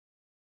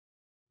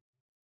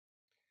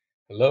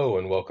Hello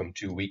and welcome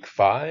to week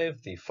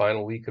 5, the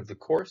final week of the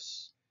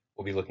course.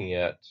 We'll be looking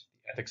at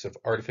the ethics of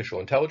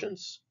artificial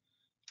intelligence.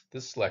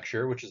 This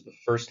lecture, which is the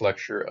first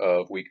lecture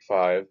of week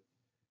 5,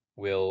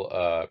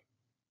 will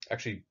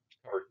actually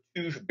cover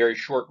two very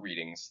short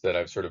readings that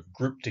I've sort of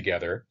grouped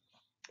together.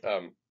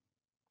 Um,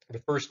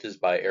 the first is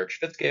by Eric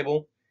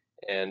Schwitzgebel,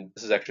 and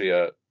this is actually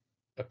a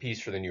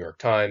piece for the New York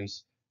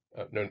Times,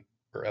 no,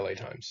 or LA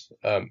Times.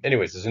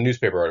 Anyways, it's a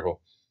newspaper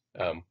article.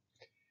 Um,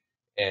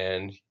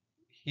 and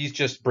he's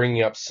just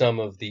bringing up some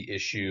of the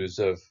issues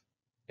of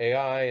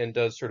AI and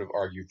does sort of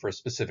argue for a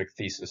specific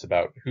thesis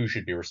about who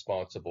should be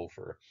responsible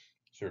for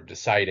sort of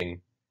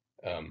deciding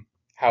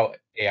how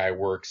AI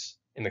works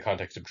in the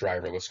context of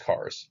driverless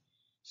cars.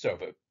 So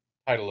the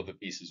title of the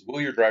piece is Will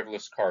Your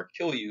Driverless Car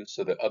Kill You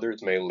So That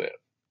Others May Live?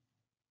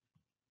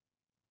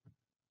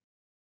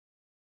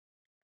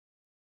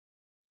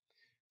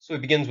 So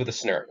it begins with a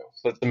scenario.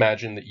 So let's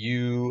imagine let's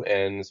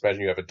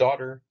imagine you have a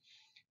daughter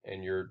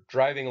and you're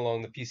driving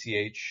along the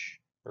PCH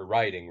or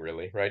riding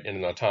really, right, in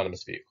an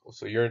autonomous vehicle.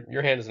 So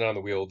your hand is not on the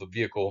wheel, the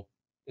vehicle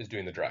is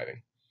doing the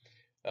driving.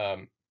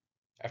 Um,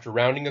 After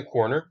rounding a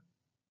corner,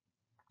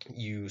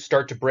 you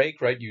start to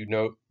brake, right? You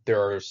note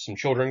there are some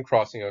children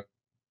crossing a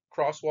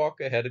crosswalk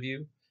ahead of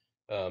you.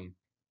 Um,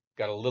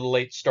 got a little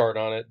late start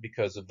on it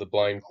because of the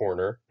blind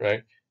corner,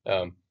 right?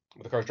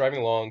 The car's driving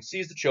along,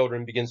 sees the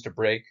children, begins to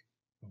brake,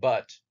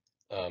 but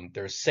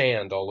there's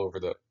sand all over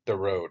the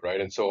road, right?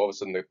 And so all of a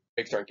sudden the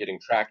brakes aren't getting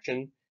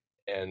traction,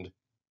 and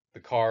the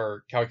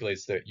car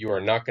calculates that you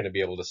are not going to be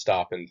able to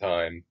stop in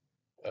time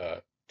uh,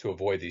 to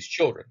avoid these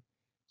children.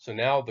 So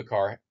now the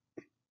car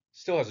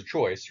still has a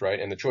choice, right?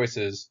 And the choice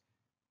is,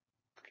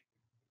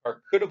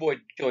 or could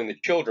avoid killing the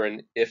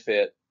children if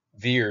it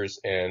veers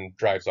and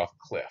drives off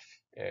a cliff,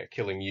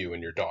 killing you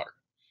and your daughter.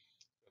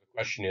 The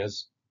question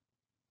is,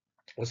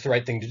 what's the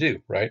right thing to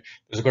do, right?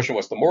 There's a question,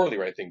 what's the morally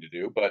right thing to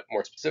do? But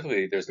more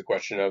specifically, there's the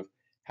question of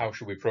how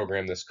should we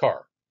program this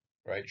car,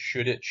 right?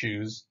 Should it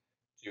choose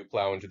to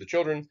plow into the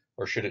children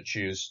or should it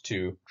choose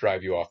to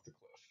drive you off the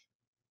cliff?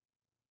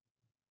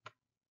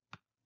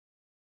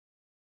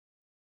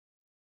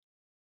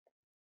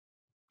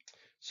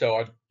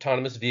 So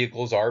autonomous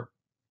vehicles are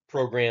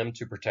programmed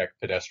to protect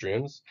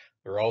pedestrians.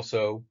 They're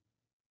also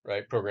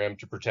right? Programmed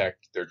to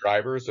protect their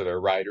drivers or their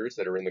riders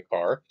that are in the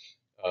car.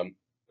 But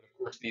of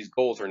course, these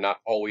goals are not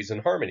always in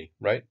harmony,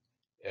 right?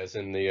 As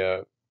in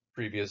the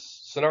previous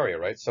scenario,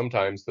 right?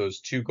 Sometimes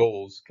those two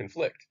goals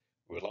conflict.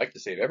 We would like to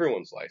save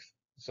everyone's life.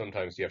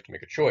 Sometimes you have to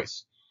make a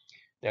choice.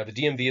 Now, the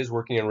DMV is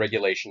working on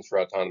regulations for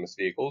autonomous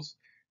vehicles,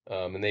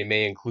 and they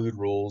may include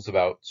rules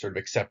about sort of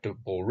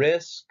acceptable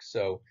risk.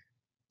 So,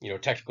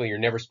 technically you're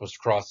never supposed to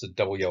cross the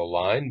double yellow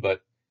line,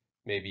 but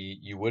maybe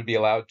you would be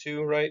allowed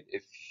to, right?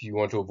 If you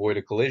want to avoid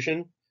a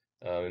collision,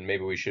 and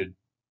maybe we should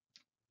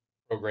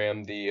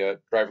program the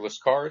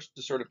driverless cars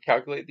to sort of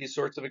calculate these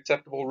sorts of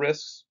acceptable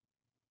risks.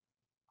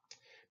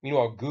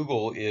 Meanwhile,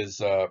 Google is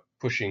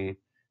pushing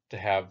to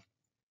have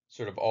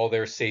sort of all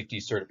their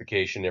safety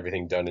certification,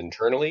 everything done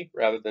internally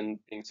rather than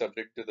being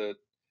subject to the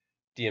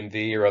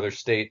DMV or other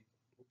state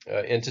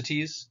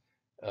entities.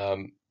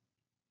 Um,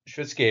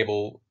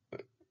 Schwitzgebel,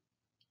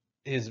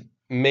 his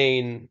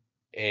main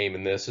aim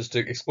in this is to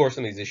explore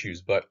some of these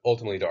issues, but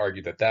ultimately to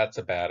argue that that's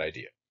a bad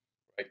idea.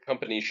 Right?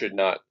 Companies should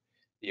not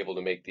be able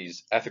to make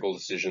these ethical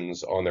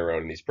decisions on their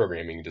own, these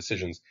programming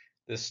decisions.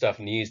 This stuff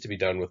needs to be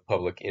done with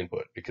public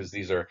input because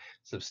these are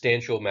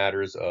substantial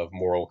matters of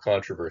moral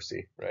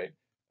controversy, right?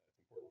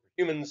 For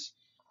humans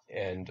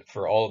and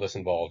for all of us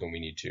involved, and we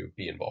need to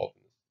be involved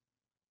in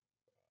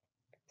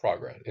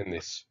progress in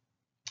this.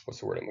 What's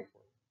the word I'm looking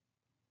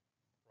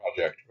for?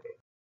 Project.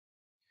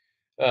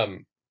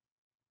 Um,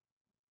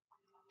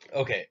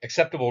 okay,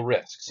 acceptable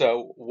risk.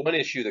 So one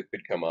issue that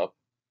could come up,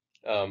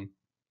 um,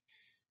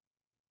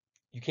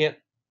 you can't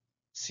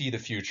see the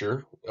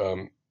future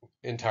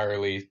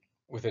entirely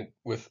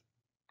with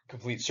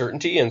complete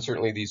certainty, and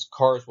certainly these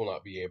cars will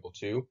not be able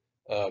to.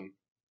 They're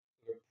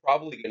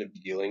probably going to be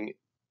dealing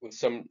with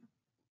some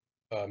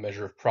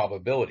measure of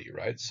probability,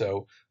 right?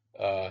 So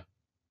uh,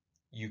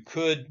 you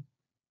could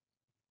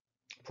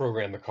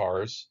program the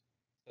cars.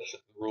 The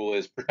rule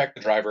is protect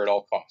the driver at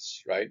all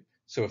costs, right?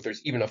 So if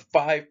there's even a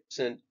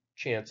 5%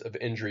 chance of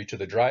injury to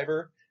the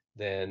driver,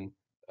 then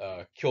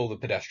kill the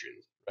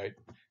pedestrians, right?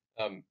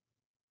 Um,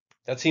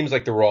 that seems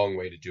like the wrong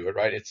way to do it,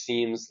 right? It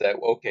seems that,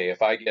 okay,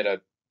 if I get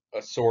a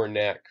sore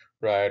neck,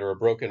 right, or a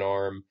broken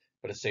arm,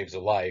 but it saves a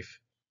life,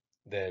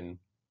 then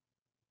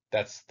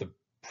that's the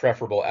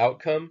preferable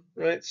outcome,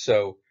 right?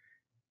 So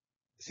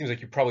it seems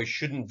like you probably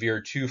shouldn't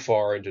veer too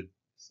far into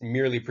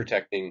merely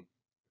protecting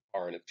the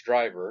car and its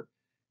driver.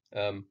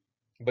 Um,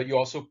 but you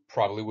also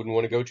probably wouldn't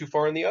want to go too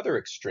far in the other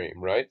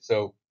extreme, right?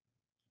 So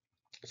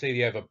say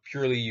you have a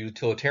purely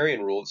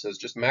utilitarian rule that says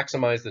just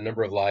maximize the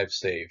number of lives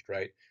saved,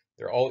 right?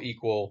 They're all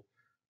equal,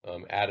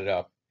 added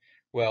up.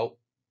 Well,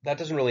 that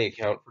doesn't really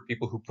account for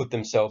people who put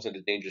themselves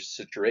into dangerous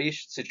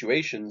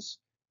situations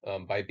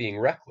by being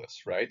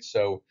reckless, right?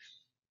 So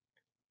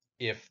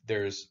if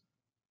there's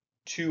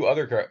two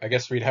other car, I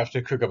guess we'd have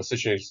to cook up a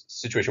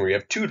situation where you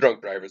have two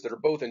drunk drivers that are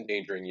both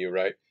endangering you,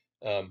 right?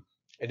 Um,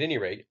 at any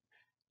rate,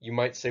 you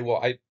might say,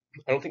 well, I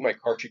don't think my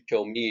car should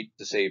kill me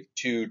to save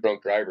two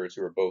drunk drivers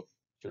who are both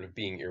sort of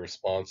being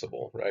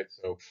irresponsible, right?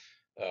 So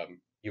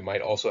you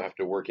might also have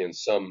to work in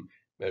some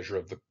measure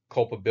of the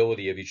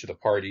culpability of each of the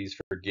parties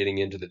for getting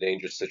into the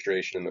dangerous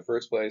situation in the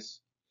first place.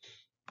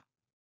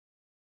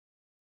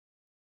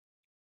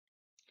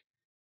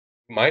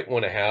 You might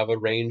want to have a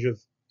range of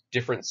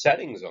different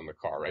settings on the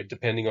car, right?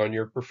 Depending on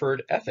your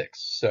preferred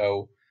ethics.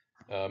 So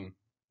um,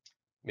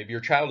 maybe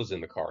your child is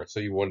in the car, so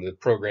you wanted to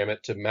program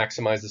it to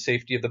maximize the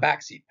safety of the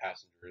backseat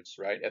passengers,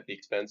 right, at the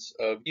expense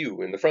of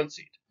you in the front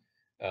seat.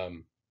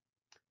 Um,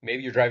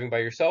 maybe you're driving by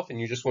yourself and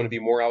you just want to be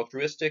more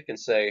altruistic and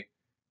say,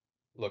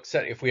 look,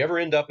 if we ever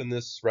end up in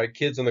this, right,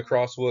 kids on the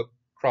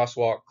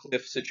crosswalk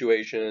cliff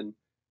situation,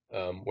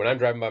 when I'm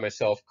driving by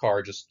myself,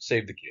 car, just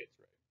save the kids.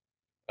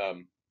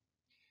 Right?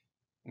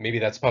 Maybe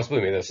that's a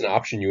possibility. Maybe that's an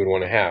option you would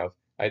want to have.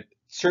 I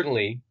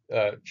certainly,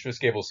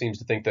 Schwitzgebel seems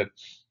to think that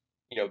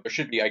there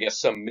should be, I guess,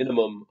 some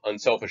minimum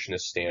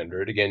unselfishness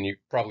standard. Again, you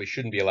probably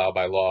shouldn't be allowed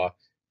by law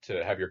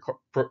to have your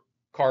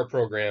car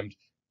programmed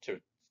to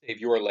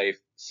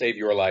save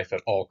your life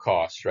at all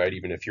costs, right?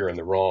 Even if you're in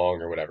the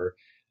wrong or whatever.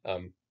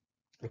 There'll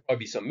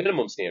probably be some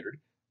minimum standard,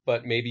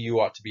 but maybe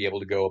you ought to be able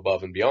to go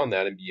above and beyond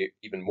that and be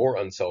even more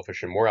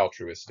unselfish and more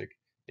altruistic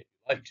if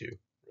you'd like to.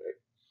 Right?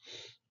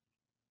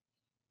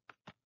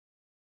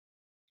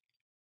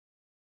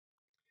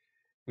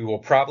 We will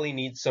probably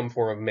need some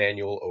form of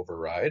manual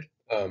override.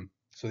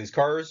 So these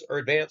cars are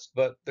advanced,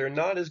 but they're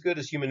not as good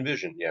as human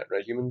vision yet,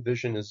 right? Human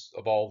vision has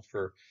evolved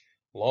for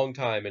a long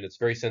time, and it's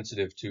very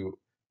sensitive to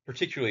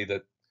particularly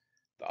the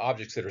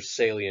objects that are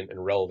salient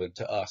and relevant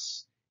to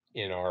us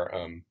in our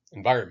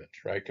environment,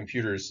 right?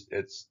 Computers,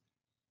 it's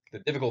the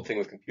difficult thing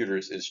with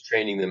computers is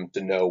training them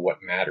to know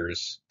what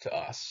matters to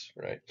us,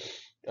 right?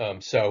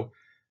 So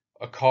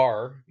a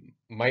car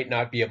might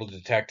not be able to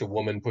detect a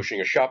woman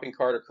pushing a shopping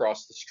cart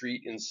across the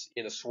street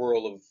in a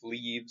swirl of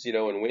leaves,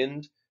 and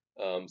wind.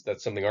 So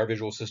that's something our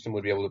visual system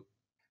would be able to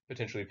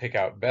potentially pick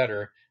out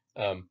better.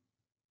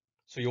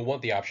 So you'll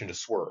want the option to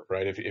swerve,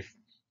 right? If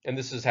and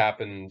this has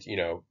happened,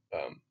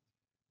 I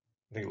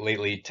think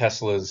lately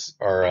Teslas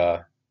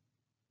are.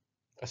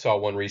 I saw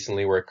one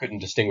recently where it couldn't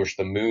distinguish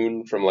the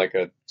moon from like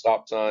a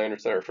stop sign or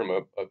sorry, from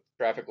a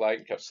traffic light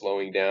and kept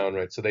slowing down,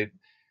 right? So they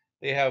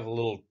have a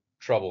little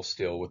trouble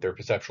still with their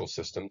perceptual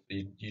system.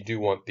 You do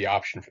want the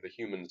option for the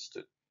humans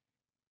to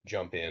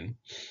jump in.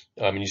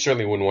 And you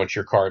certainly wouldn't want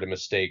your car to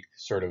mistake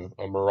sort of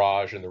a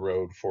mirage in the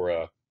road for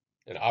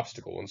an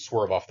obstacle and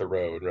swerve off the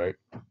road, right?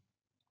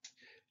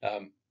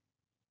 Um,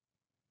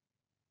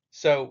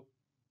 so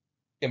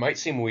it might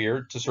seem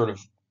weird to sort of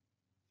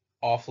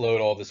offload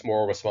all this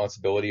moral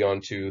responsibility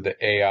onto the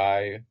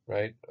AI,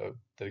 right,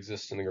 that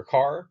exists in your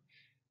car.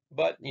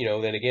 But,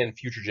 then again,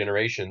 future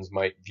generations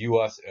might view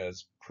us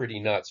as pretty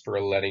nuts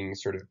for letting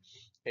sort of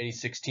any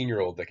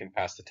 16-year-old that can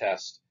pass the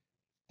test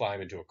climb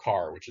into a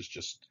car, which is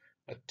just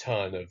a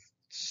ton of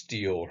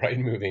steel, right,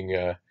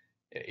 moving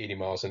 80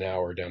 miles an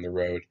hour down the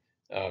road.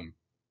 Um,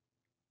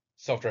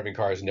 Self-driving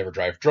cars never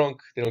drive drunk.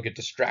 They don't get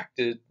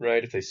distracted,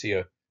 right, if they see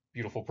a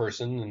beautiful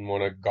person and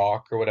want to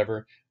gawk or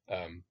whatever.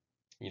 Um,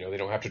 they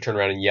don't have to turn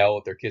around and yell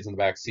at their kids in the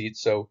back seat.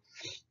 So,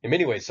 in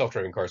many ways,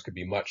 self-driving cars could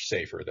be much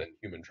safer than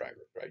human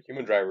drivers, right?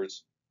 Human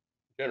drivers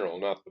general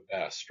not the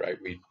best, right?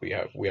 We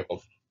have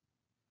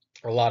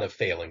a lot of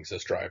failings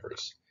as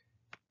drivers.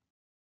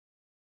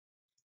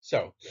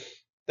 So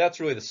that's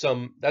really the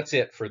sum. That's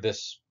it for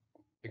this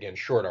again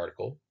short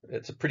article.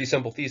 It's a pretty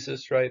simple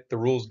thesis, right? The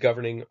rules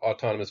governing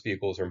autonomous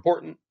vehicles are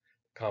important,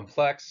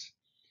 complex,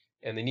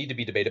 and they need to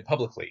be debated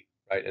publicly,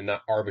 right, and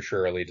not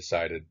arbitrarily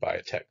decided by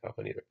a tech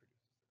company.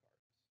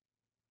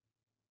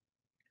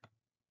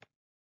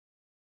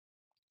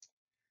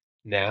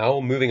 Now,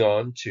 moving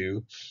on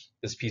to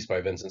this piece by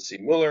Vincent C.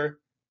 Muller,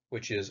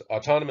 which is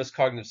autonomous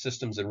cognitive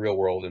systems in real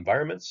world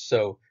environments.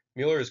 So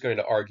Mueller is going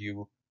to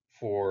argue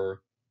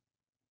for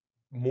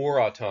more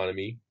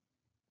autonomy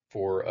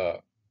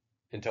for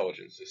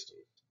intelligence systems.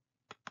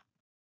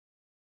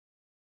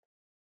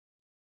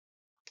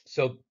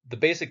 So the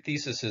basic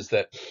thesis is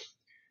that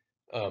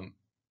um,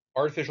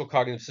 artificial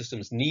cognitive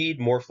systems need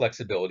more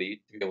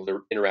flexibility to be able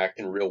to interact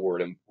in real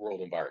world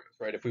environments,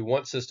 right? If we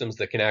want systems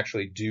that can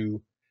actually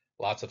do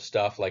lots of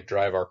stuff like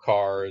drive our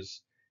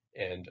cars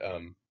and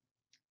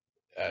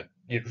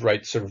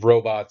right, sort of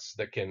robots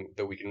that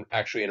we can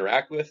actually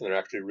interact with and they're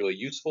actually really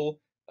useful,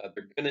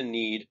 they're going to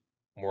need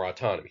more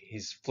autonomy.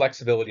 His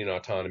flexibility and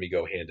autonomy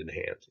go hand in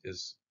hand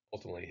is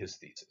ultimately his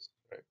thesis,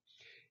 right?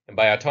 And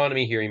by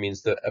autonomy here, he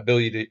means the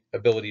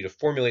ability to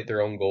formulate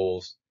their own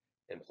goals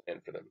and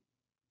plan for them.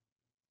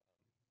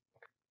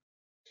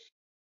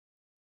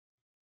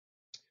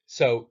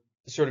 So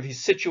sort of he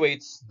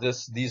situates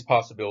these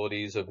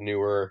possibilities of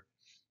newer,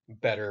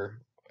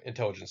 better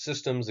intelligence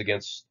systems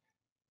against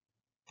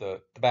the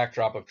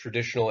backdrop of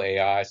traditional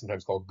AI,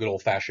 sometimes called good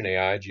old-fashioned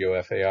AI,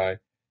 GOF AI.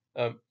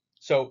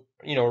 So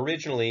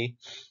originally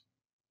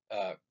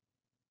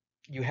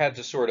you had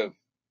to sort of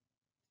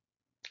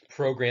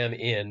program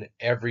in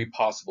every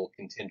possible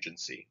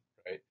contingency,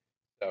 right?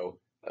 So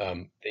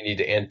they need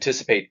to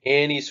anticipate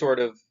any sort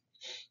of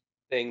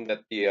thing that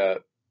the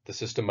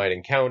system might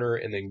encounter,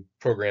 and then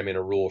program in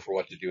a rule for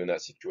what to do in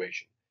that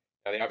situation.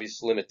 Now, the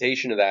obvious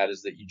limitation of that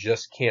is that you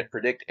just can't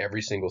predict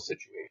every single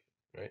situation,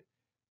 right?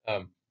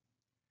 Um,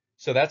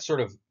 so that's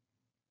sort of,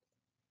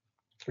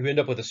 we end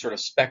up with a sort of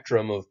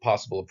spectrum of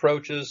possible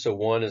approaches. So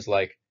one is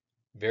like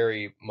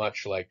very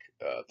much like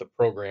the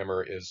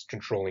programmer is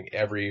controlling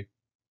every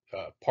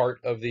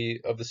part of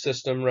the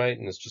system, right?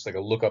 And it's just like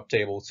a lookup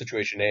table.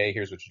 Situation A,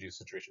 here's what you do.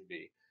 Situation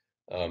B.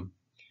 Um,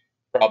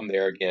 Problem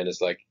there again is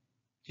like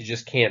you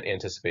just can't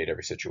anticipate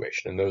every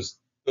situation, and those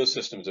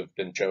systems have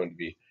been shown to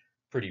be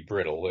pretty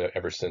brittle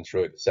ever since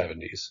really the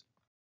 70s.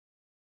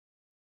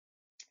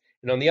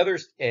 And on the other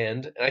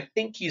end, and I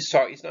think he's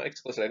not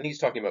explicit. I think he's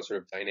talking about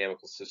sort of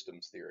dynamical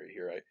systems theory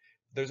here, right?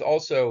 There's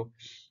also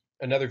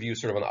another view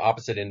sort of on the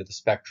opposite end of the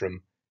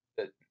spectrum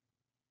that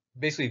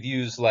basically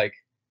views like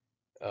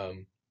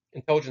um,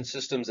 intelligent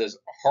systems as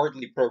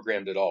hardly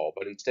programmed at all,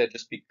 but instead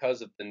just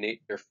because of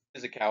their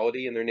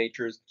physicality and their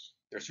natures,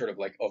 they're sort of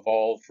like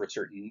evolved for a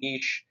certain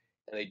niche,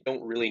 and they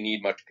don't really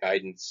need much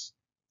guidance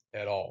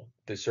at all.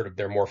 They sort of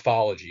their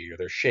morphology or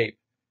their shape.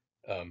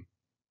 Um,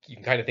 you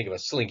can kind of think of a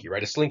slinky,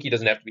 right? A slinky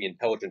doesn't have to be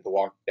intelligent to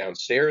walk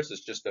downstairs.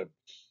 It's just a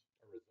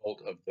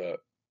result of the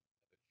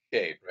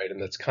shape, right?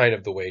 And that's kind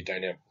of the way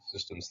dynamic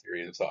systems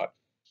theory is thought.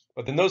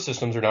 But then those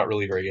systems are not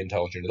really very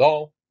intelligent at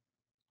all,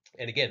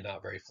 and again,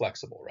 not very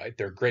flexible, right?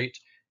 They're great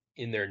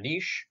in their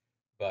niche,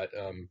 but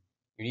you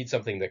need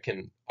something that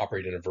can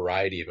operate in a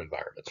variety of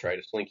environments, right?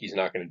 A slinky's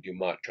not going to do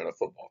much on a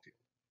football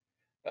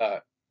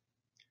field.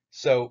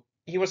 So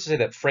he wants to say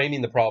that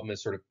framing the problem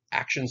as sort of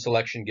action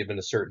selection given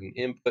a certain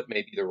input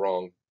may be the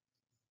wrong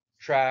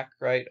track,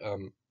 right?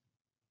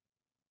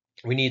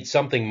 We need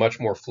something much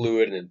more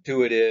fluid and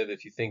intuitive.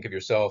 If you think of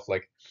yourself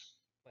like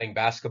playing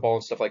basketball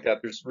and stuff like that,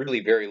 there's really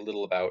very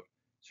little about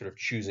sort of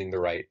choosing the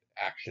right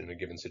action in a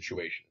given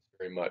situation. It's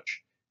very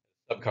much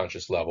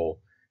subconscious level.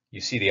 You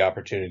see the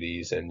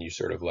opportunities and you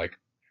sort of like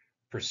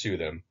pursue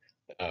them.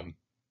 Um,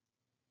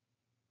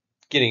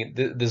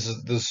 this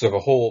is sort of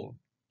a whole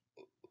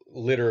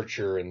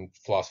literature and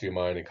philosophy of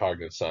mind and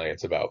cognitive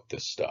science about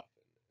this stuff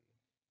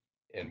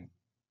and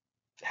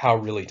how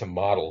really to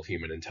model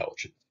human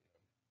intelligence.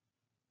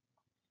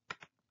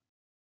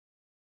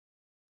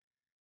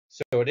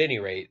 So at any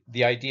rate,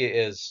 the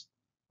idea is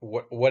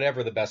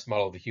whatever the best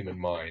model of the human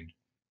mind,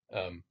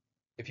 um,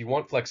 if you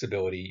want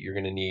flexibility, you're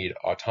going to need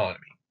autonomy.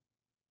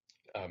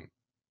 Um,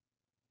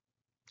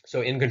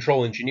 so in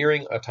control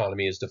engineering,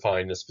 autonomy is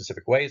defined in a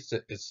specific way.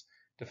 It's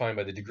defined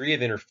by the degree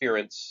of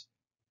interference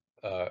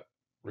uh,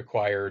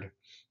 required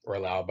or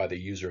allowed by the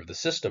user of the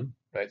system,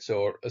 right?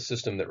 So a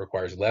system that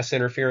requires less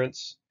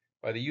interference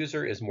by the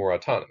user is more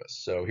autonomous.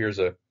 So here's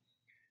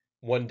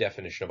one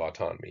definition of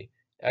autonomy.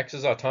 X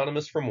is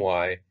autonomous from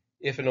Y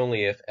if and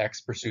only if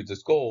X pursues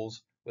its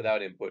goals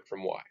without input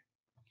from Y.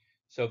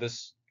 So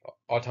this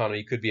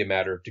autonomy could be a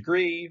matter of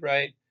degree,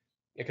 right?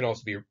 It can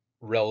also be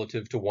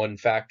relative to one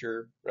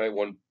factor, right?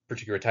 One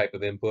particular type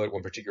of input,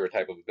 one particular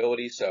type of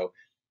ability. So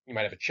you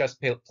might have a chess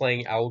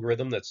playing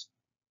algorithm that's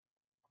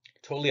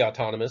totally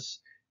autonomous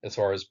as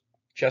far as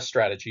chess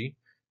strategy,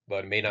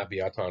 but it may not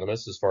be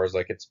autonomous as far as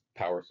like its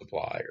power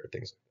supply or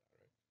things like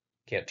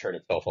that. Can't turn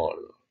itself on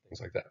and off,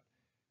 things like that.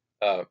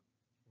 Uh,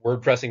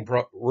 word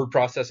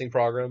processing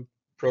program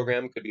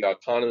could be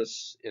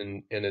autonomous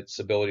in its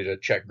ability to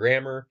check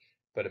grammar,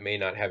 but it may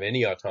not have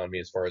any autonomy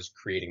as far as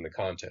creating the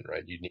content,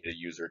 right? You'd need a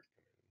user.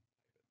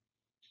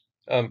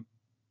 Um,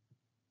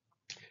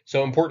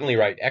 so importantly,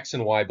 right, X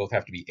and Y both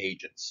have to be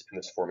agents in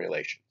this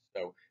formulation.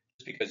 So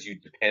just because you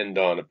depend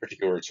on a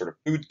particular sort of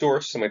food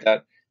source, something like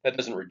that, that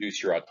doesn't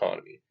reduce your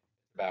autonomy.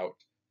 It's about,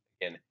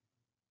 again,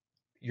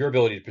 your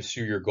ability to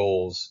pursue your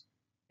goals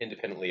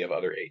independently of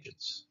other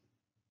agents.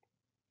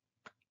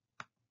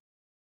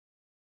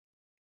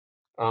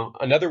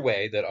 Another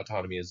way that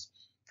autonomy has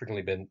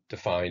frequently been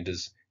defined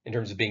is in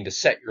terms of being to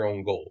set your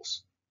own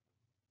goals.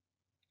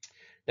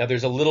 Now,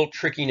 there's a little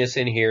trickiness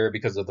in here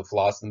because of the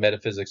philosophy, the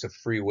metaphysics of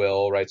free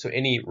will, right? So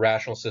any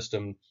rational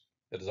system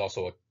that is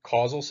also a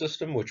causal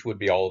system, which would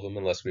be all of them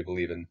unless we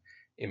believe in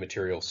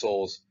immaterial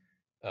souls,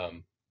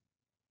 um,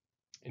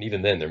 and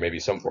even then there may be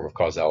some form of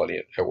causality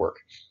at work.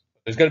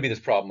 There's going to be this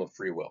problem of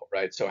free will,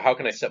 right? So how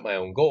can I set my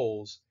own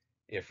goals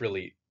if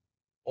really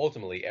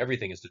ultimately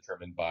everything is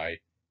determined by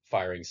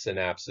firing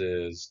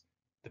synapses,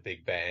 the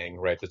Big Bang,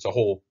 right? That's a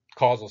whole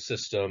causal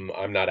system.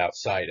 I'm not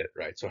outside it,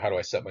 right? So how do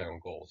I set my own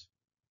goals?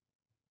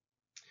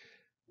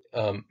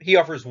 He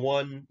offers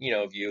one,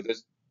 view.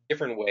 There's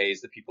different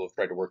ways that people have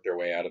tried to work their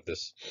way out of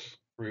this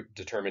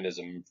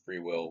determinism, free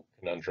will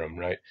conundrum,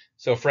 right?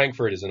 So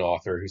Frankfurt is an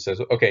author who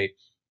says, okay,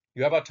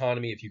 you have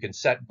autonomy if you can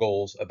set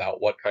goals about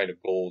what kind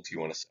of goals you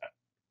want to set.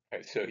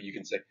 Right? So you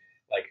can say,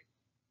 like,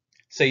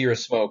 say you're a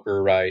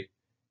smoker, right?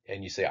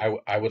 And you say,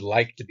 I would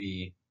like to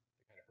be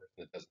the kind of person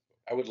that doesn't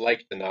smoke. I would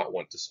like to not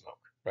want to smoke,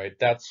 right?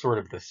 That's sort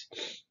of this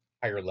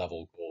higher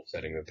level goal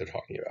setting that they're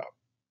talking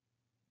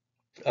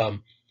about.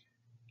 Um,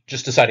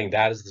 just deciding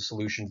that is the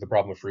solution to the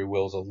problem of free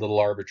will is a little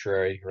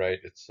arbitrary, right?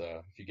 It's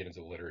if you get into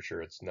the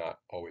literature, it's not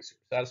always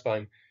super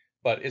satisfying,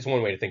 but it's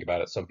one way to think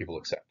about it. Some people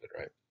accept it,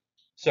 right?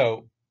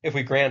 So if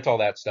we grant all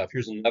that stuff,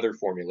 here's another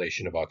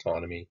formulation of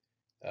autonomy.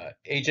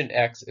 Agent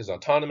X is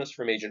autonomous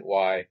from agent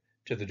Y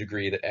to the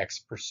degree that X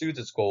pursues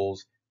its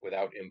goals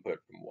without input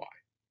from Y,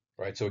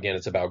 right? So again,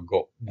 it's about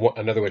goal.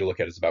 Another way to look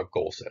at it is about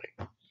goal setting.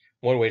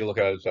 One way to look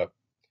at it is about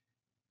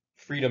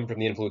freedom from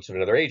the influence of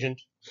another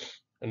agent.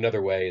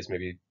 Another way is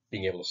maybe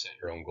being able to set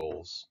your own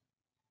goals.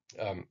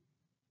 Um,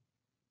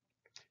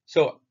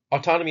 so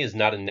autonomy is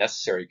not a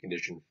necessary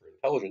condition for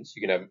intelligence.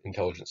 You can have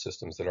intelligent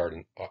systems that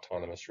aren't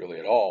autonomous really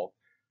at all.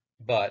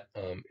 But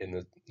in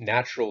the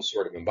natural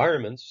sort of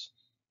environments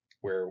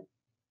where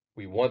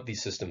we want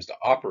these systems to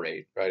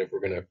operate, right? If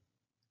we're going to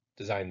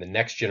design the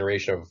next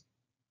generation of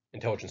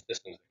intelligent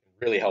systems that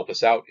can really help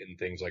us out in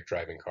things like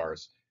driving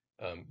cars,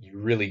 you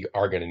really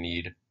are going to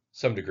need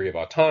some degree of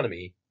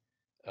autonomy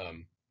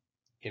um,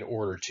 in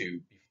order to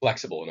be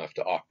flexible enough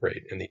to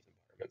operate in these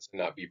environments and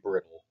not be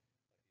brittle,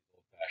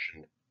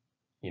 old-fashioned,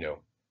 you know,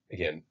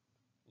 again,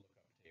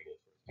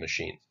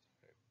 machines,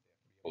 right?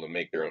 Able to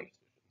make their own decisions.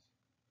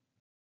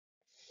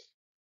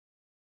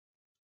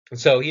 And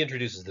so he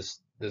introduces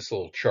this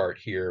little chart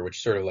here,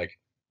 which sort of like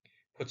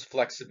puts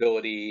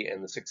flexibility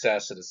and the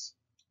success of this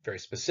very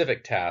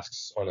specific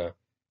tasks on a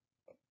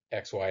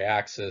XY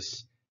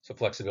axis. So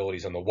flexibility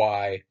is on the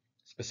Y,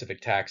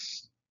 specific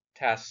task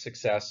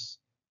success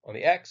on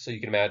the X. So you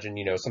can imagine,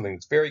 something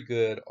that's very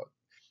good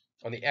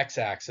on the X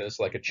axis,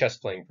 like a chess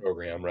playing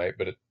program, right?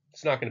 But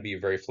it's not going to be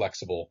very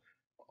flexible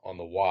on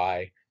the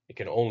Y. It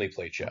can only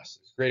play chess.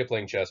 It's great at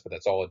playing chess, but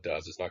that's all it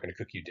does. It's not going to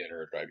cook you dinner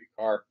or drive you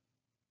a car.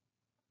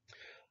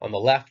 On the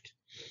left,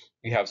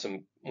 we have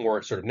some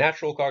more sort of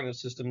natural cognitive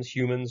systems.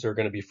 Humans are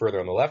going to be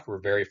further on the left. We're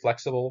very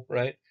flexible,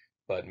 right?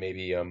 But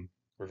maybe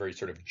we're very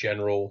sort of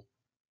general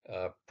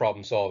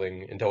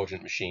problem-solving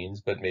intelligent machines,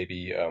 but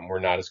maybe we're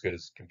not as good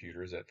as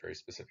computers at very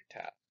specific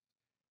tasks.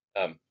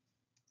 And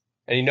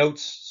he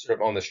notes sort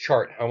of on this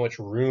chart how much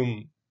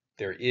room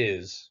there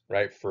is,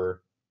 right,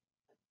 for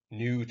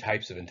new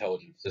types of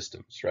intelligent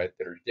systems, right,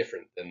 that are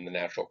different than the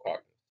natural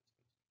cognitive.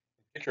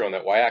 Picture on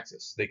that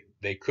y-axis,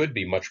 they could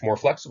be much more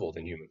flexible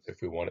than humans if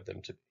we wanted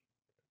them to be,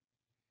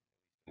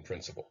 in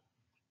principle.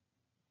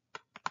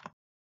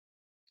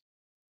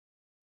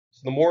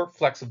 So the more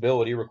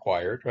flexibility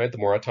required, right, the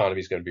more autonomy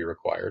is going to be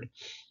required.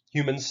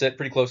 Humans sit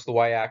pretty close to the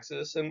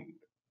y-axis and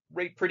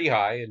rate pretty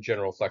high in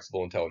general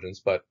flexible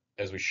intelligence, but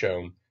as we've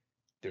shown,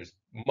 there's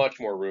much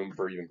more room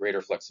for even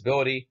greater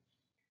flexibility.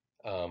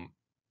 And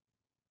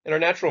our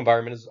natural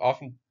environment is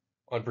often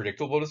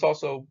unpredictable, but it's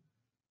also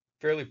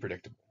fairly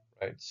predictable,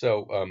 right?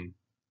 So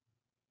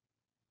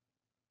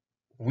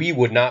we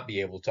would not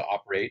be able to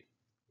operate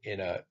in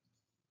an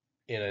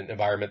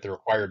environment that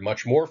required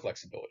much more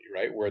flexibility,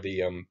 right? Where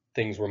the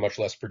things were much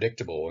less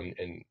predictable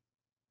and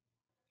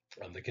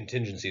the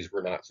contingencies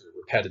were not sort of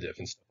repetitive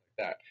and stuff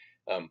like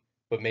that.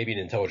 But maybe an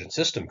intelligent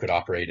system could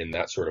operate in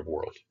that sort of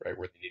world, right?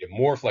 Where they needed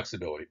more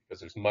flexibility because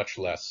there's much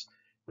less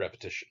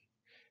repetition.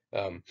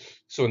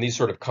 So in these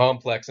sort of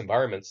complex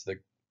environments that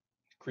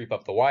creep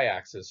up the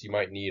y-axis, you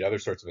might need other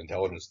sorts of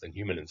intelligence than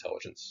human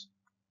intelligence.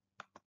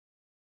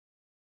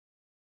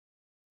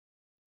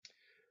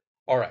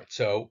 All right,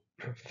 so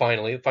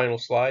finally, the final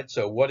slide.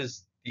 So what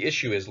is the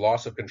issue is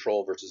loss of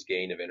control versus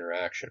gain of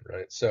interaction,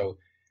 right? So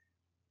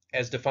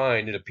as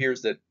defined, it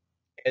appears that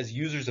as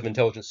users of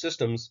intelligent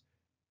systems,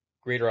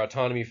 greater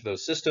autonomy for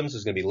those systems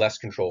is going to be less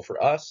control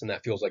for us, and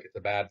that feels like it's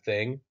a bad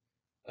thing.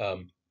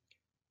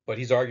 But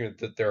he's arguing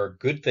that there are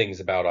good things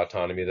about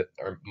autonomy that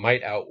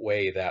might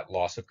outweigh that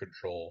loss of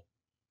control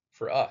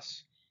for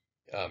us.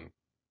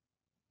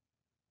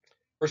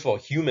 First of all,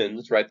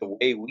 humans, right, the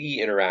way we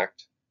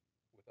interact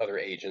with other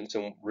agents,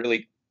 and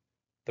really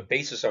the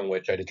basis on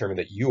which I determine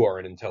that you are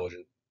an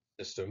intelligent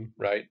system,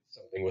 right,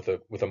 something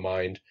with a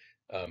mind,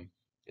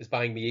 is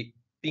by me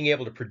being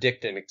able to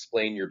predict and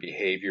explain your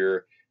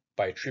behavior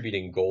by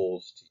attributing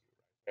goals to you.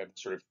 I have a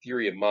sort of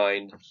theory of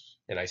mind,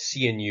 and I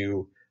see in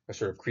you a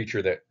sort of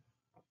creature that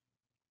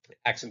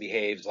acts and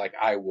behaves like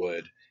I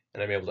would,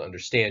 and I'm able to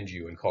understand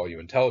you and call you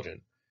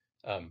intelligent.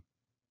 Um,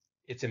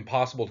 it's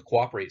impossible to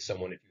cooperate with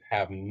someone if you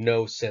have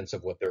no sense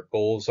of what their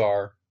goals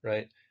are,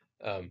 right?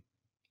 Um,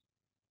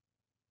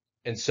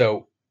 and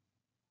so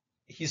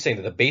he's saying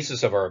that the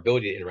basis of our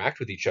ability to interact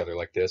with each other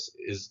like this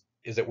is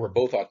that we're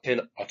both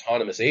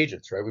autonomous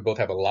agents, right? We both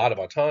have a lot of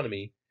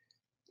autonomy,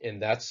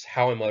 and that's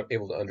how I'm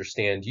able to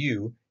understand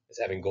you as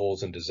having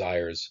goals and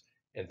desires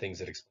and things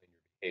that explain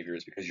your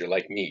behaviors because you're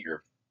like me.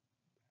 You're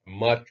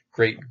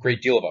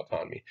great deal of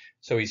autonomy.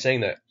 So he's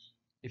saying that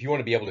if you want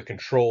to be able to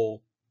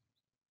control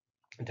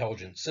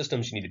intelligent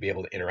systems, you need to be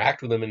able to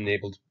interact with them, and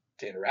able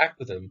to interact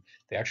with them,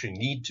 they actually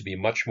need to be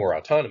much more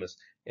autonomous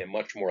and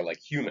much more like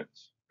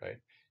humans, right?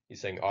 He's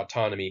saying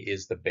autonomy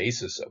is the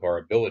basis of our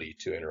ability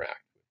to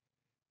interact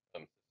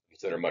with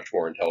systems that are much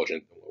more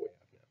intelligent than what we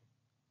have now.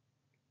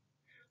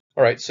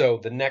 All right, so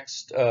the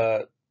next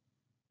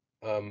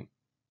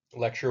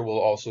lecture will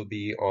also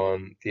be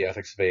on the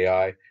ethics of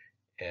AI,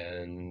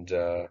 and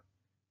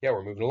yeah,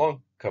 we're moving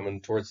along,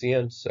 coming towards the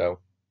end. So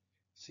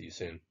see you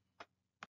soon.